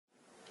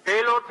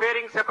payload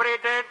fairing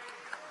separated.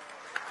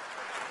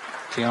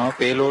 जी हाँ,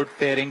 payload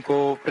fairing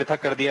को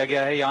पृथक कर दिया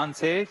गया है यान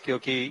से,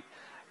 क्योंकि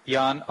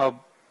यान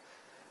अब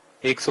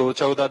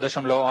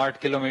 114.8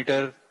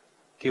 किलोमीटर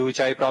की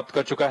ऊंचाई प्राप्त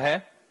कर चुका है।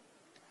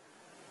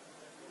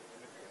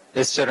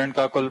 इस चरण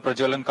का कुल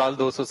प्रज्वलन काल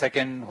 200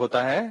 सेकेंड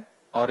होता है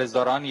और इस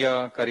दौरान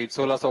यह करीब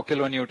 1600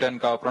 किलो न्यूटन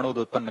का प्रणोद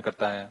उत्पन्न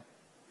करता है।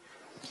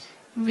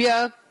 We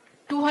are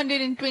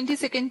 220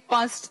 seconds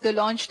past the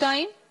launch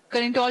time.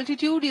 Current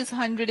altitude is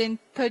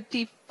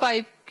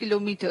 135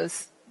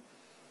 kilometers.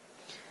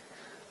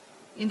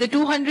 In the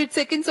 200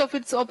 seconds of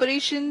its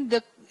operation,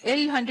 the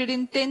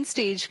L-110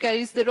 stage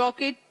carries the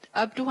rocket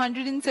up to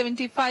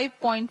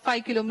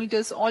 175.5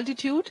 kilometers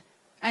altitude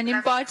and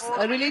imparts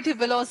a relative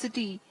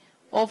velocity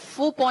of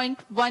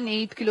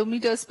 4.18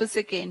 kilometers per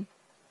second.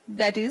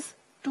 That is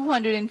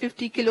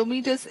 250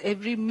 kilometers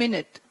every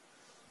minute.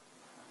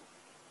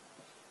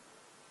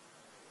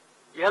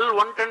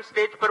 L-110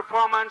 stage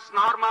performance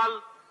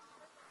normal.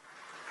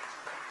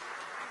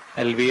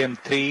 LVM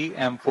 3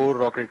 M4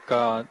 rocket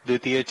का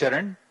द्वितीय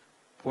चरण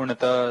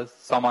पूर्णतः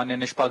सामान्य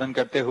निष्पादन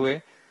करते हुए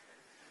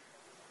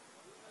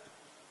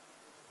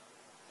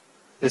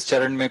इस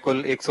चरण में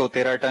कुल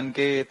 113 टन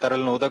के तरल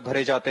नोदक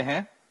भरे जाते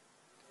हैं।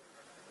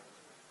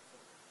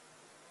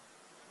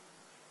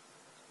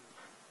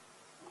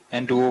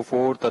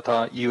 N2O4 तथा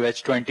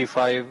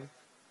UH-25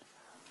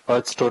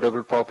 अर्थ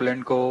स्टोरेबल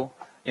प्रोपेलेंट को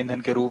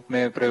ईंधन के रूप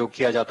में प्रयोग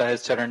किया जाता है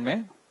इस चरण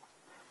में।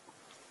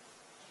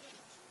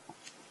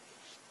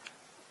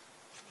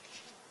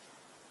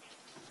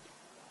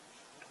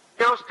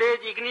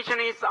 Stage ignition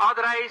is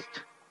authorized.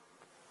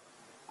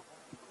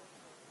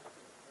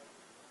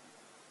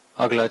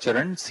 अगला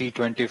चरण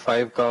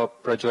C-25 का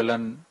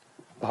प्रज्वलन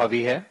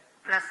भावी है।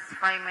 Plus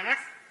 5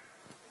 minutes.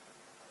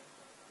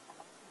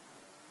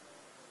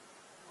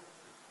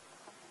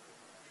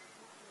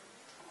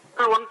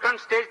 L-110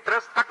 stage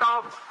thrust cut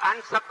off and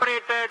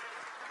separated.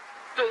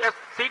 To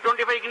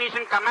C-25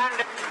 ignition command.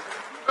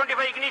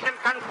 C-25 ignition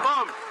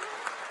confirmed.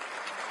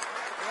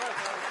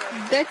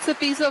 That's a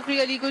piece of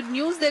really good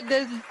news that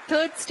the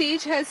third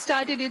stage has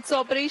started its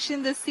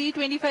operation. The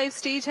C-25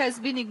 stage has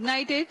been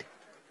ignited.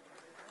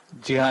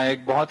 जी हाँ,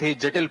 एक बहुत ही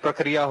जटिल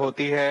प्रक्रिया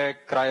होती है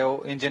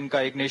cryo engine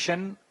का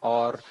ignition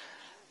और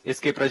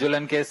इसके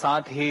प्रज्वलन के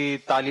साथ ही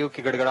तालियों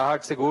की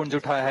गड़गड़ाहट से गूंज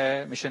उठा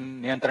है मिशन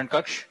नियंत्रण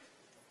कक्ष।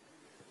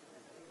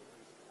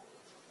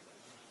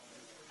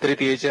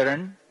 तृतीय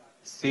चरण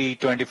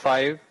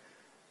C-25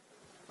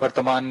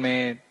 वर्तमान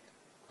में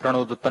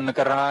प्रणोद उत्पन्न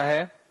कर रहा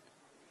है।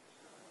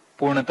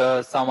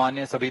 पूर्णतः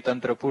सामान्य, सभी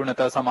तंत्र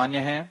पूर्णतः सामान्य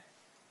हैं।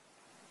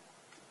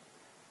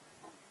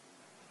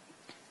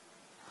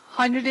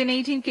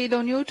 118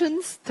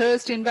 kilonewtons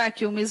thrust in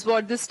vacuum is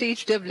what the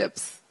stage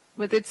develops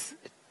with its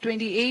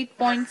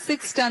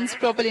 28.6 tons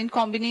propellant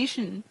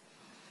combination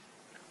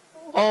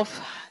of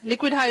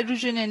liquid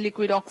hydrogen and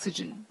liquid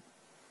oxygen.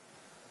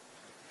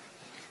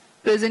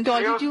 Present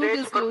altitude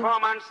is close.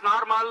 Performance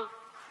normal.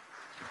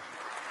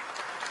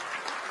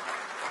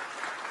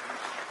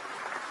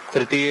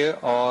 तृतीय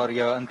और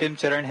यह अंतिम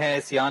चरण है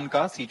इस यान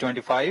का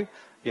C-25।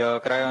 यह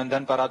क्रायो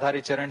ईंधन पर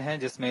आधारित चरण है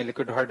जिसमें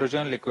लिक्विड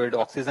हाइड्रोजन, लिक्विड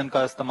ऑक्सीजन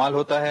का इस्तेमाल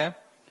होता है।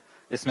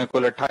 इसमें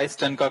कुल 28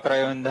 टन का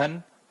क्रायो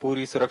ईंधन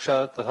पूरी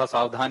सुरक्षा तथा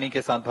सावधानी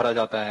के साथ भरा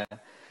जाता है।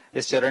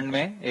 इस चरण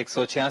में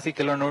 186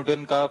 किलो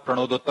न्यूटन का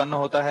प्रणोद उत्पन्न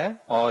होता है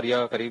और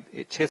यह करीब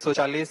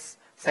 640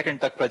 सेकंड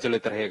तक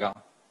प्रज्वलित रहेगा।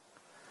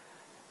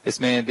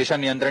 इसमें दिशा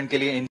नियंत्रण के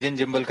लिए इंजन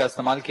जिम्बल का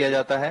इस्तेमाल किया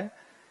जाता है।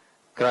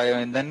 क्रायो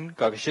ईंधन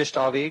का विशिष्ट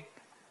आवेग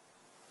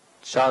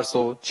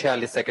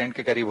 446 सेकंड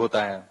के करीब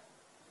होता है।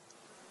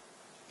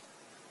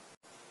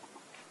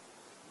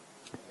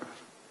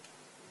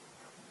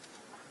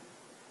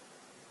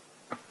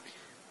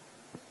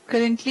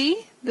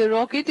 Currently, the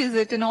rocket is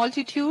at an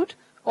altitude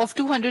of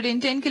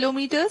 210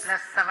 kilometers.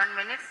 Plus 7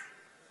 minutes.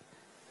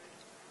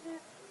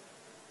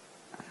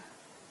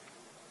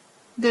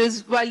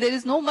 While there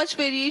is no much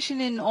variation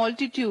in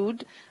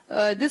altitude,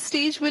 this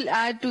stage will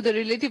add to the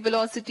relative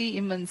velocity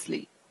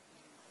immensely.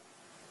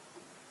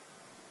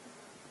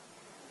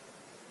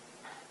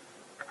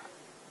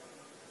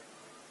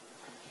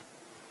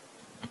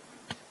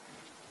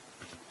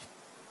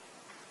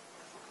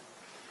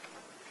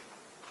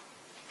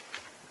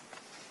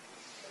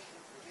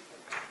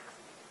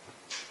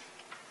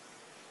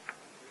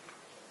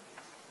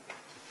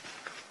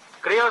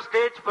 Cryo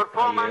stage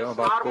performance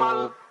अब आपको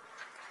normal.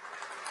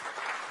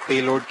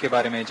 Payload के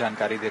बारे में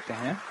जानकारी देते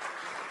हैं।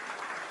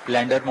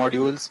 Lander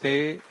modules पे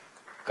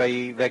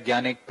कई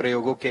वैज्ञानिक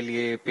प्रयोगों के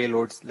लिए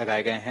पेलोड्स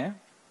लगाए गए हैं।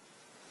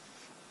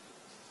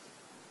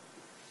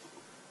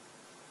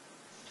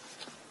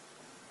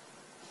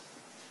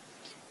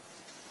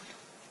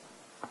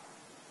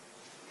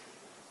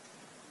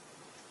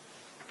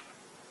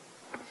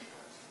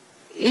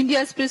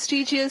 India's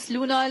prestigious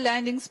lunar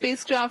landing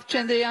spacecraft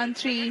Chandrayaan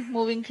 3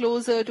 moving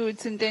closer to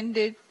its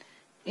intended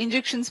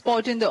injection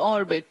spot in the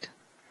orbit.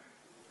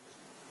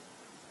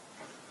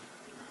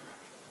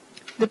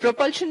 The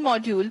propulsion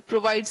module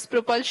provides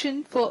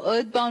propulsion for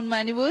earthbound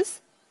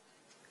maneuvers,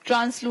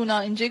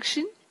 translunar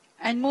injection,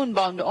 and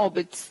moonbound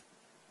orbits.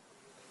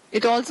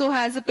 It also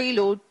has a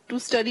payload to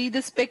study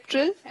the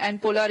spectral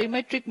and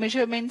polarimetric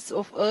measurements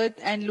of Earth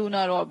and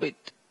lunar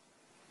orbit.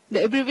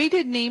 The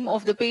abbreviated name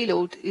of the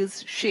payload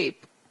is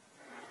SHAPE.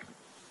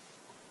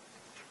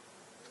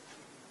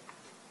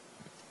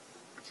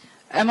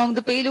 Among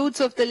the payloads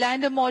of the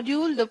lander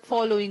module, the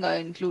following are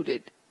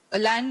included. A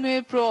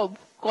Langmuir probe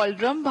called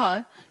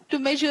Rambha to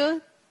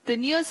measure the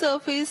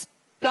near-surface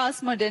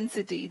plasma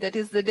density, that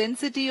is the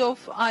density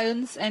of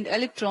ions and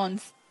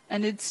electrons,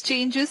 and its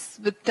changes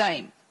with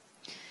time.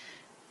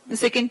 The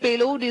second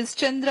payload is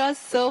Chandra's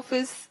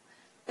Surface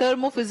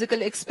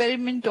Thermophysical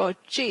Experiment, or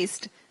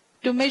CHASTE,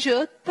 to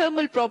measure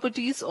thermal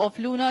properties of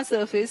lunar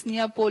surface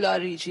near polar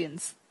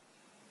regions.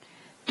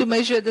 To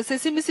measure the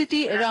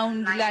seismicity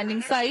around the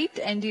landing site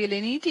and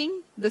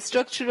delineating the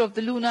structure of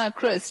the lunar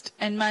crust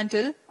and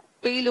mantle,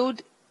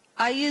 payload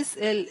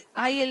ILSA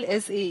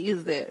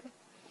is there.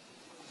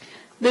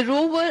 The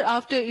rover,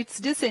 after its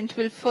descent,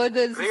 will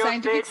further the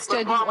scientific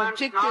study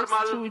objectives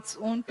through its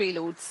own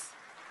payloads.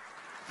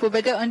 For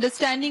better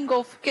understanding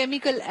of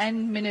chemical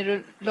and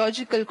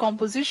mineralogical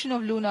composition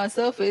of lunar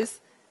surface,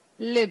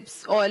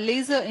 LIBS, or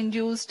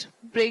laser-induced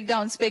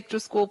breakdown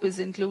spectroscope, is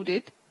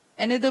included.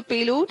 Another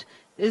payload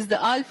is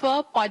the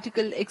alpha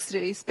particle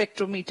X-ray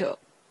spectrometer.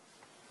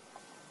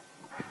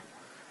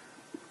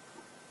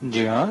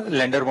 जी हाँ,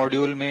 lander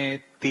module में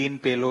 3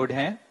 payload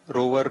हैं,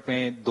 rover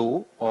में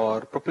 2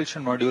 और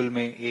propulsion module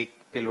में 1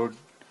 payload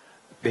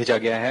भेजा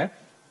गया है।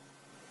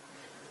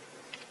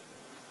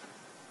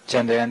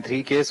 चंद्रयान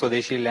 3 के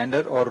स्वदेशी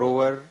लैंडर और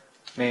रोवर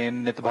में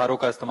नितभारों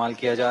का इस्तेमाल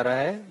किया जा रहा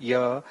है।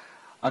 यह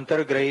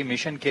अंतर्ग्रही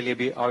मिशन के लिए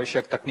भी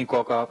आवश्यक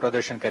तकनीकों का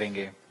प्रदर्शन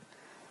करेंगे।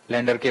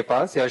 लैंडर के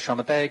पास यह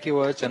क्षमता है कि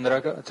वह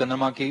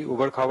चंद्रमा की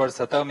उबड़-खाबड़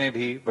सतह में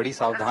भी बड़ी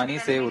सावधानी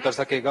से उतर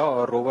सकेगा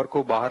और रोवर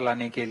को बाहर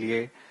लाने के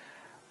लिए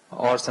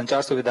और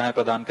संचार सुविधाएं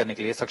प्रदान करने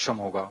के लिए सक्षम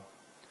होगा।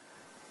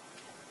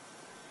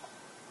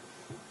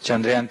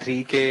 चंद्रयान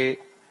 3 के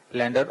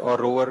लैंडर और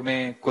रोवर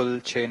में कुल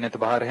 6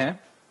 नितभार हैं।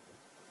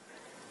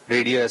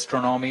 Radio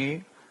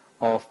astronomy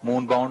of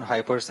moon bound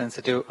hyper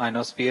sensitive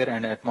ionosphere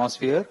and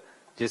atmosphere,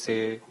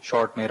 जिसे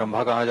शॉर्ट में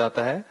रंभा कहा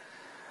जाता है,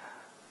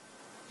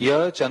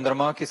 यह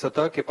चंद्रमा की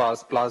सतह के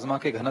पास प्लाज्मा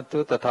के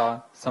घनत्व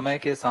तथा समय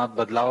के साथ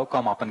बदलाव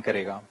का मापन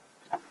करेगा।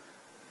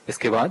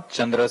 इसके बाद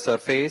चंद्र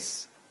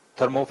सरफेस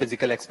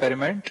थर्मोफिजिकल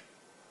एक्सपेरिमेंट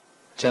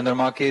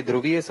चंद्रमा के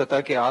ध्रुवीय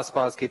सतह के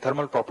आसपास की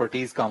थर्मल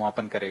प्रॉपर्टीज का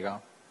मापन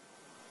करेगा।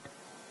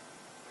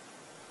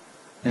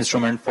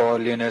 Instrument for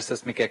lunar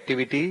seismic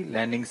activity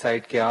landing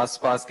site के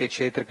आसपास के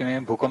क्षेत्र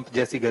में भूकंप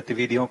जैसी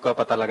गतिविधियों का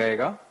पता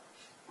लगाएगा।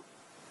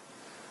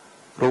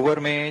 रोवर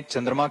में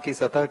चंद्रमा की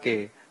सतह के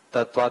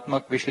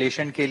तत्वात्मक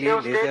विश्लेषण के लिए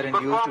लेजर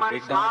इंड्यूस्ड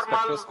ब्रेकडाउन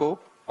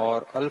स्पेक्ट्रोस्कोप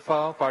और अल्फा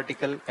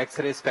पार्टिकल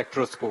एक्सरे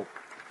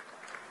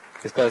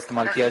स्पेक्ट्रोस्कोप इसका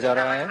इस्तेमाल किया जा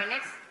रहा है।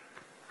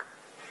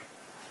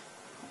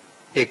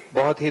 एक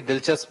बहुत ही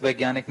दिलचस्प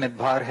वैज्ञानिक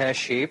निर्धार है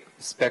shape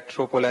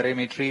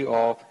स्पेक्ट्रोपोलैरिमेट्री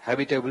of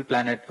habitable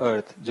planet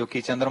earth, जो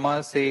कि चंद्रमा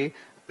से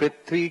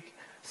पृथ्वी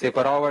से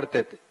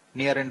परावर्तित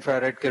नियर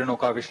इंफ्रारेड किरणों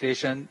का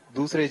विश्लेषण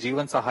दूसरे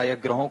जीवन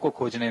सहायक ग्रहों को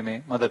खोजने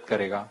में मदद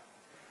करेगा।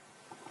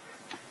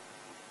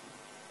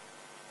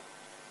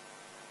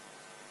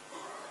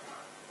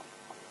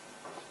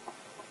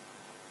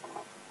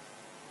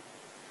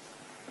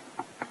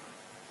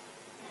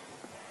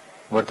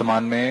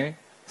 वर्तमान में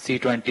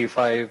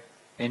C-25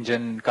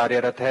 इंजन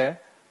कार्यरत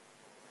है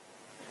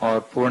और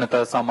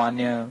पूर्णतः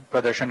सामान्य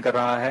प्रदर्शन कर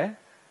रहा है।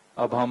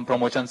 अब हम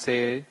प्रमोशन से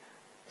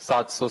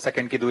 700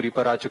 सेकंड की दूरी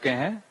पर आ चुके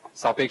हैं।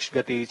 सापेक्ष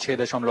गति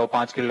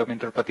 6.5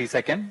 किलोमीटर प्रति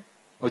सेकंड,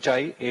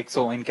 ऊंचाई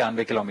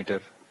 191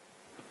 kilometre.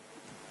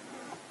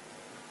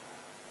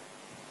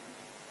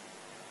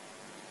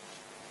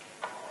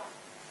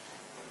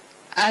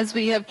 As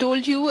we have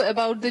told you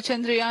about the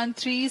Chandrayaan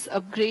 3's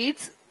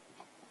upgrades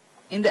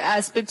in the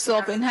aspects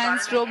of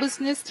enhanced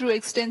robustness through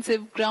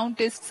extensive ground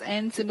tests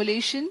and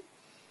simulation,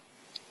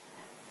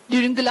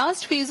 during the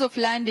last phase of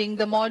landing,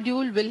 the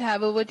module will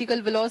have a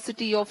vertical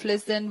velocity of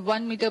less than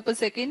 1 meter per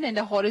second and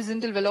a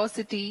horizontal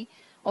velocity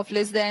of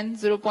less than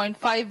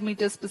 0.5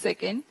 meters per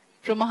second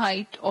from a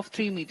height of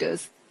 3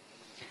 meters.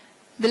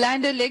 The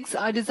lander legs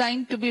are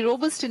designed to be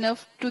robust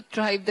enough to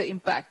drive the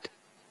impact.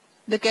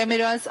 The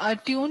cameras are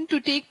tuned to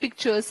take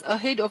pictures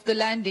ahead of the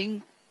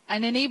landing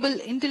and enable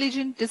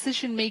intelligent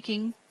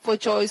decision-making for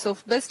choice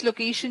of best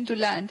location to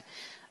land,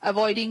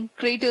 avoiding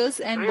craters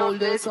and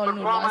boulders on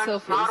lunar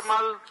surface.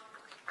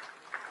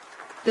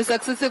 The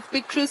successive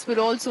pictures will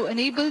also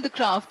enable the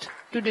craft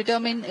to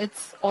determine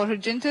its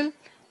horizontal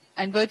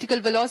and vertical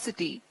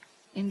velocity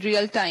in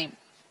real time.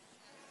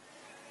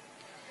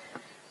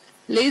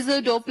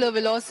 Laser Doppler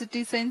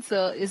velocity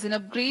sensor is an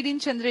upgrade in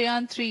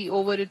Chandrayaan 3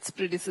 over its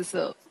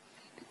predecessor.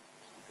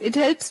 It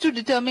helps to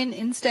determine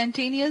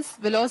instantaneous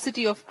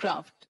velocity of craft.